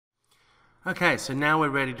Okay, so now we're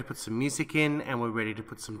ready to put some music in and we're ready to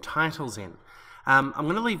put some titles in. I'm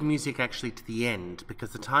going to leave music actually to the end because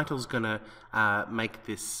the title's going to make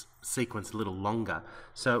this sequence a little longer.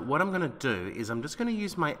 So what I'm going to do is I'm just going to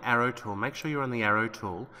use my arrow tool. Make sure you're on the arrow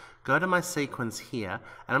tool. Go to my sequence here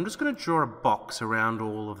and I'm just going to draw a box around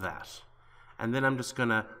all of that. And then I'm just going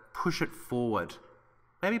to push it forward.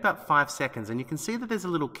 Maybe about 5 seconds, and you can see that there's a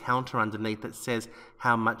little counter underneath that says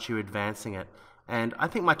how much you're advancing it. And I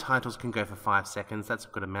think my titles can go for 5 seconds. That's a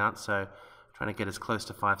good amount, so trying to get as close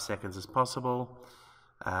to 5 seconds as possible.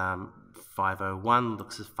 5:01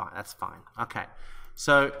 looks as fine. That's fine. Okay,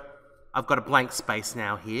 so I've got a blank space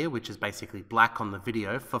now here, which is basically black on the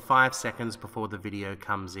video for 5 seconds before the video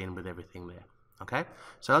comes in with everything there. Okay,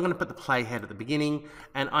 so I'm going to put the playhead at the beginning,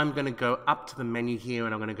 and I'm going to go up to the menu here,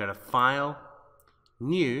 and I'm going to go to File,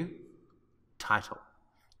 New, Title.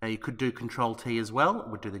 Now you could do Control T as well, it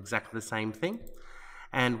would do exactly the same thing.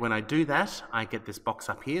 And when I do that, I get this box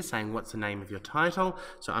up here saying what's the name of your title.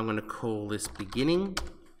 So I'm going to call this Beginning,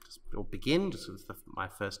 or Begin, just as my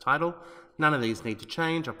first title. None of these need to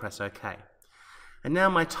change, I'll press OK. And now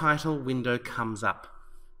my title window comes up.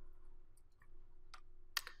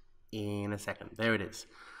 In a second, there it is.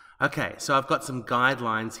 Okay, so I've got some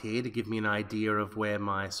guidelines here to give me an idea of where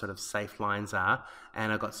my sort of safe lines are,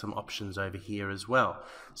 and I've got some options over here as well.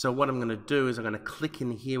 So what I'm going to do is I'm going to click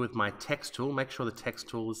in here with my text tool, make sure the text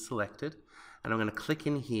tool is selected, and I'm going to click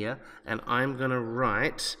in here, and I'm going to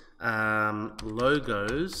write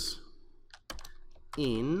logos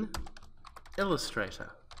in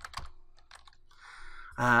Illustrator.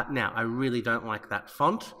 Now, I really don't like that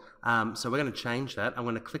font, so we're going to change that. I'm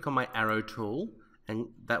going to click on my arrow tool, and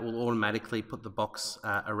that will automatically put the box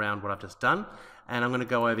around what I've just done. And I'm going to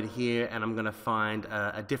go over to here and I'm going to find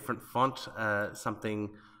a different font, something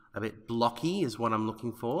a bit blocky is what I'm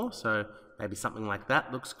looking for. So maybe something like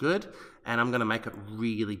that looks good. And I'm going to make it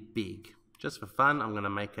really big. Just for fun, I'm going to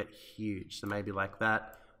make it huge. So maybe like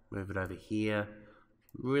that, move it over here,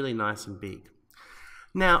 really nice and big.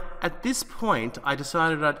 Now, at this point, I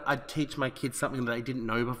decided I'd teach my kids something that they didn't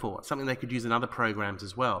know before, something they could use in other programs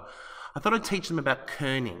as well. I thought I'd teach them about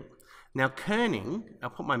kerning. Now kerning, I'll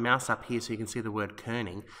put my mouse up here so you can see the word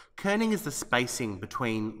kerning. Kerning is the spacing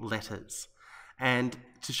between letters. And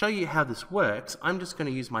to show you how this works, I'm just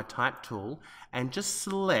going to use my type tool and just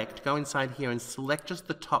select, go inside here and select just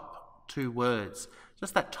the top 2 words,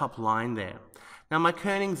 just that top line there. Now my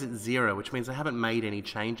kerning's at 0, which means I haven't made any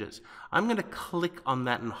changes. I'm going to click on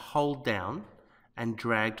that and hold down and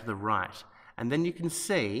drag to the right. And then you can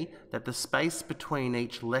see that the space between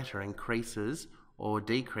each letter increases or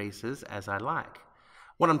decreases as I like.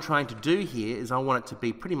 What I'm trying to do here is I want it to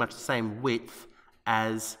be pretty much the same width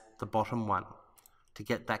as the bottom one to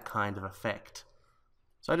get that kind of effect.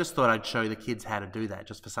 So I just thought I'd show the kids how to do that,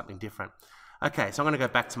 just for something different. Okay, so I'm going to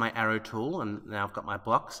go back to my arrow tool, and now I've got my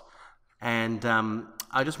blocks. And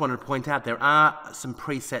I just wanted to point out there are some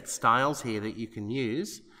preset styles here that you can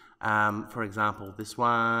use. For example, this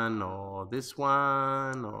one, or this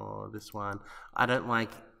one, or this one. I don't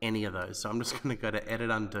like any of those, so I'm just going to go to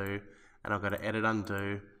Edit Undo, and I'll go to Edit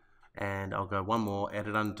Undo, and I'll go one more,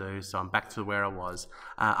 Edit Undo, so I'm back to where I was.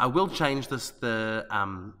 I will change the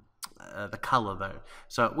color though.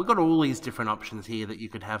 So we've got all these different options here that you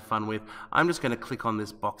could have fun with. I'm just going to click on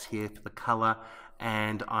this box here for the color,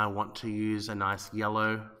 and I want to use a nice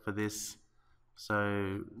yellow for this.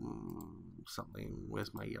 So something,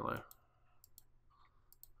 where's my yellow?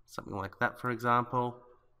 Something like that, for example.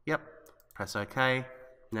 Yep, press OK.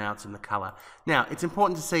 Now it's in the color. Now, it's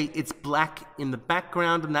important to see it's black in the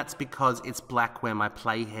background, and that's because it's black where my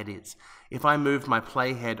playhead is. If I moved my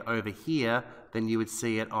playhead over here, then you would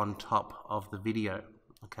see it on top of the video,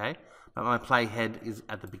 okay? But my playhead is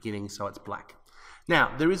at the beginning, so it's black.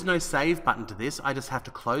 Now, there is no save button to this. I just have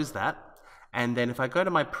to close that. And then if I go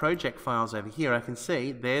to my project files over here, I can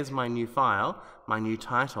see there's my new file, my new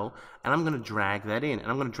title, and I'm going to drag that in. And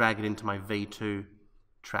I'm going to drag it into my V2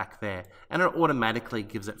 track there. And it automatically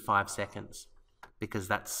gives it 5 seconds because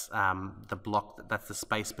that's the block, that's the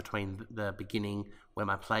space between the beginning where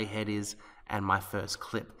my playhead is and my first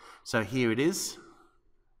clip. So here it is,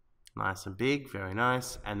 nice and big, very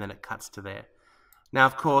nice, and then it cuts to there. Now,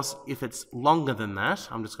 of course, if it's longer than that,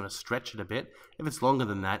 I'm just going to stretch it a bit. If it's longer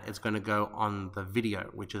than that, it's going to go on the video,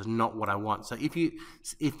 which is not what I want. So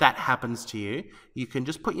if that happens to you, you can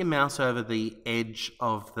just put your mouse over the edge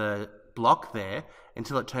of the block there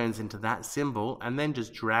until it turns into that symbol, and then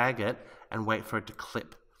just drag it and wait for it to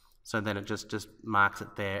clip. So then it just marks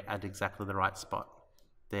it there at exactly the right spot.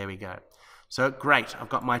 There we go. So great, I've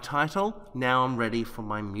got my title. Now I'm ready for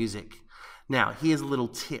my music. Now, here's a little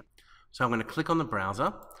tip. So I'm going to click on the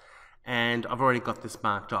browser, and I've already got this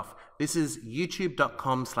marked off. This is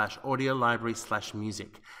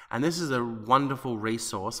youtube.com/audiolibrary/music, and this is a wonderful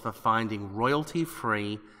resource for finding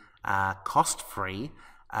royalty-free, cost-free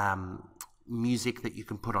music that you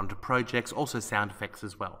can put onto projects, also sound effects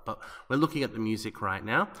as well. But we're looking at the music right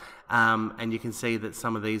now, and you can see that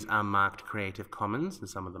some of these are marked Creative Commons and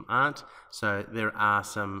some of them aren't. So there are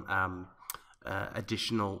some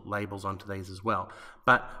additional labels onto these as well.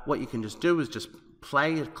 But what you can just do is just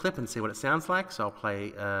play a clip and see what it sounds like. So I'll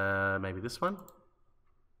play maybe this one.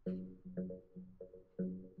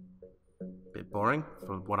 Bit boring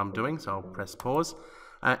for what I'm doing, so I'll press pause.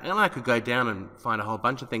 And I could go down and find a whole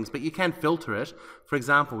bunch of things, but you can filter it. For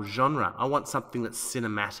example, genre. I want something that's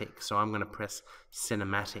cinematic, so I'm going to press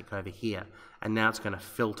cinematic over here. And now it's going to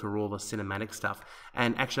filter all the cinematic stuff.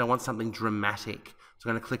 And actually, I want something dramatic. So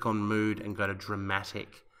I'm going to click on mood and go to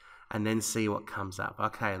dramatic, and then see what comes up.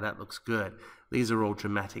 Okay, that looks good. These are all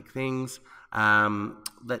dramatic things.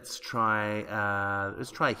 Let's try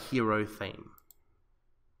hero theme.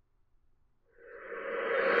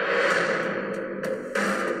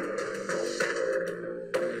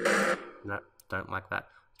 No, don't like that.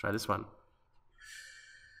 Let's try this one.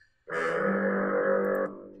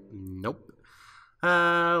 Nope.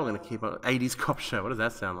 We're going to keep on. 80s cop show. What does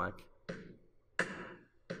that sound like?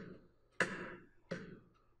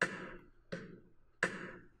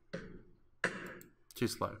 Too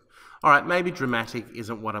slow. All right, maybe dramatic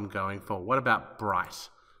isn't what I'm going for. What about bright?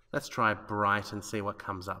 Let's try bright and see what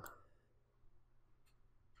comes up.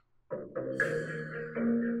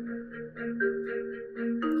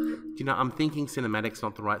 You know, I'm thinking cinematic's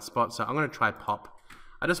not the right spot, so I'm going to try pop.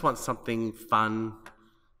 I just want something fun,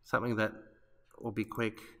 something that will be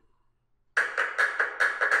quick. I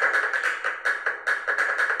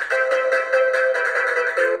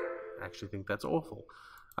actually think that's awful.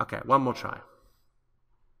 Okay, one more try.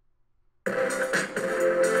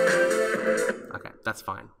 Okay, that's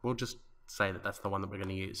fine. We'll just say that that's the one that we're going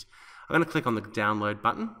to use. I'm going to click on the download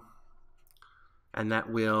button, and that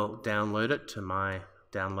will download it to my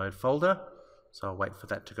download folder. So I'll wait for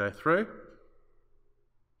that to go through.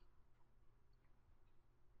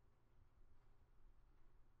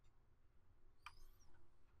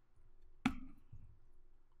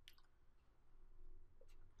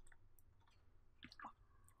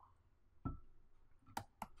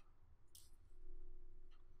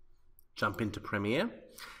 Jump into Premiere,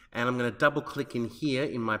 and I'm going to double click in here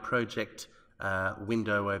in my project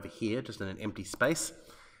window over here, just in an empty space.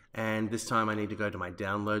 And this time I need to go to my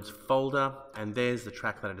downloads folder, and there's the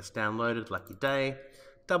track that I just downloaded, Lucky Day.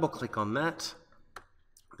 Double click on that.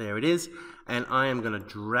 There it is. And I am going to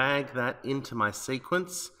drag that into my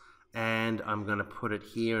sequence, and I'm going to put it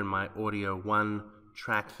here in my Audio 1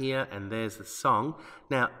 track here, and there's the song.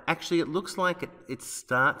 Now, actually, it looks like it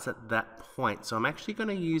starts at that point. So I'm actually going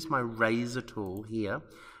to use my razor tool here,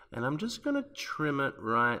 and I'm just going to trim it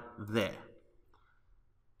right there,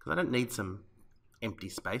 because I don't need some empty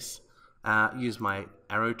space. Use my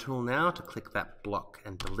arrow tool now to click that block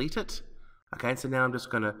and delete it. Okay, so now I'm just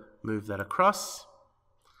going to move that across,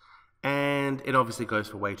 and it obviously goes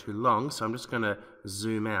for way too long, so I'm just going to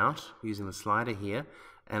zoom out using the slider here,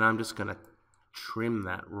 and I'm just going to trim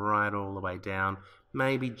that right all the way down,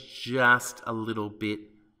 maybe just a little bit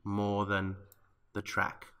more than the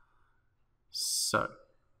track. So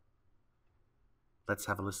let's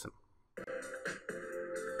have a listen.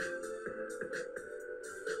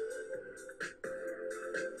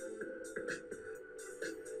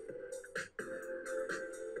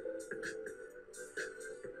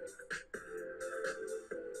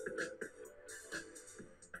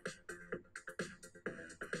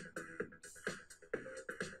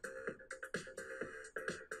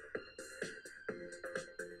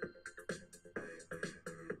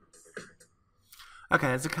 Okay,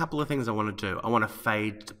 there's a couple of things I want to do. I want to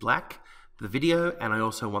fade to black the video, and I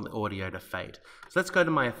also want the audio to fade. So let's go to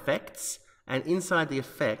my effects, and inside the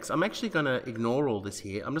effects, I'm actually going to ignore all this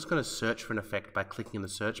here. I'm just going to search for an effect by clicking in the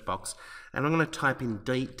search box, and I'm going to type in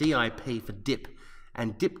DIP for dip,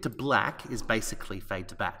 and dip to black is basically fade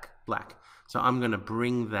to black. So I'm going to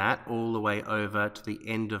bring that all the way over to the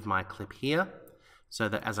end of my clip here, so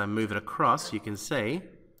that as I move it across, you can see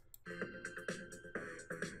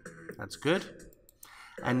that's good.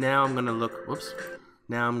 And now I'm going to look, whoops,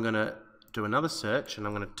 now I'm going to do another search, and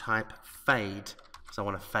I'm going to type fade, because I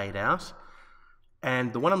want to fade out.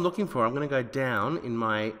 And the one I'm looking for, I'm going to go down in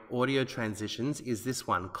my audio transitions, is this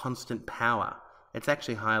one, constant power. It's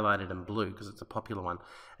actually highlighted in blue because it's a popular one.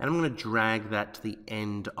 And I'm going to drag that to the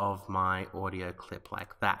end of my audio clip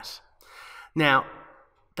like that. Now,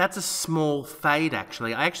 That's a small fade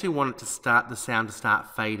actually. I actually want it to start, the sound to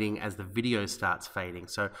start fading as the video starts fading.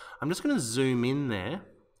 So I'm just going to zoom in there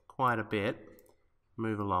quite a bit,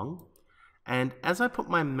 move along. And as I put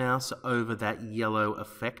my mouse over that yellow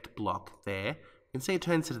effect block there, you can see it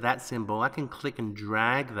turns to that symbol. I can click and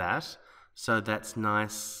drag that so that's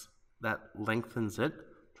nice, that lengthens it.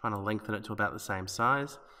 Trying to lengthen it to about the same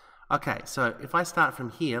size. Okay, so if I start from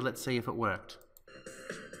here, let's see if it worked.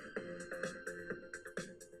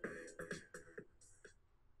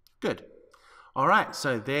 Good. All right,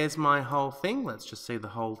 so there's my whole thing. Let's just see the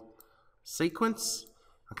whole sequence.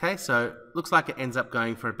 Okay, so looks like it ends up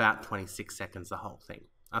going for about 26 seconds, the whole thing.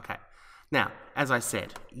 Okay, now, as I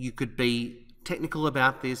said, you could be technical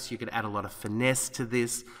about this. You could add a lot of finesse to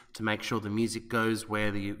this to make sure the music goes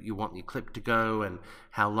where you want your clip to go, and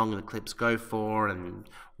how long the clips go for, and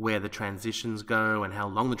where the transitions go, and how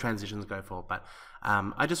long the transitions go for. But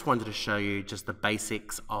I just wanted to show you just the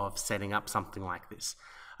basics of setting up something like this.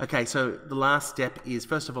 Okay, so the last step is,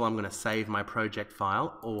 first of all, I'm going to save my project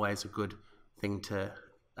file, always a good thing to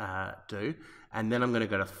do. And then I'm going to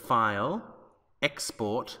go to File,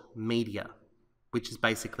 Export, Media, which is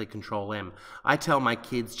basically Control M. I tell my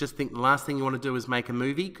kids, just think the last thing you want to do is make a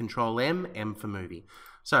movie, Control M, M for movie.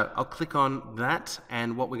 So I'll click on that,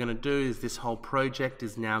 and what we're going to do is this whole project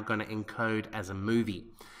is now going to encode as a movie.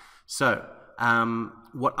 So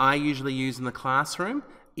what I usually use in the classroom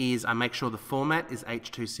is I make sure the format is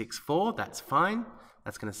H.264, that's fine.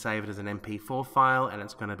 That's going to save it as an MP4 file, and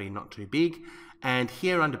it's going to be not too big. And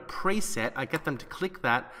here under preset, I get them to click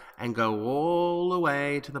that and go all the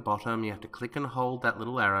way to the bottom. You have to click and hold that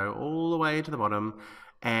little arrow all the way to the bottom.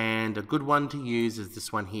 And a good one to use is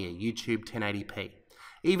this one here, YouTube 1080p.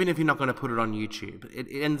 Even if you're not going to put it on YouTube, it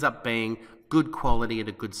ends up being good quality at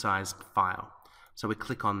a good size file. So we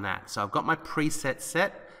click on that. So I've got my preset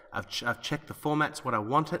set. I've checked the formats, what I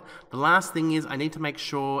want it. The last thing is I need to make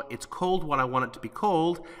sure it's called what I want it to be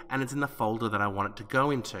called, and it's in the folder that I want it to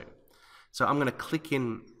go into. So I'm going to click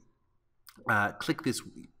this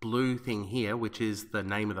blue thing here, which is the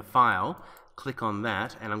name of the file. Click on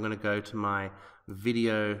that, and I'm going to go to my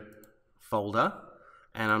video folder,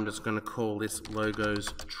 and I'm just going to call this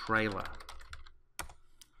Logos Trailer,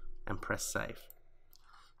 and press save.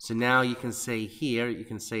 So now you can see here, you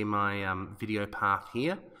can see my video path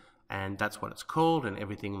here, and that's what it's called, and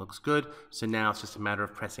everything looks good. So now it's just a matter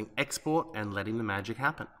of pressing export and letting the magic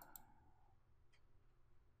happen.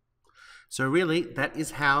 So really, that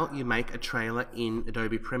is how you make a trailer in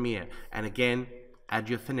Adobe Premiere. And again, add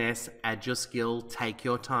your finesse, add your skill, take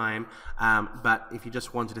your time. But if you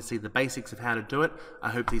just wanted to see the basics of how to do it,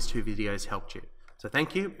 I hope these two videos helped you. So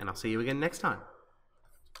thank you, and I'll see you again next time.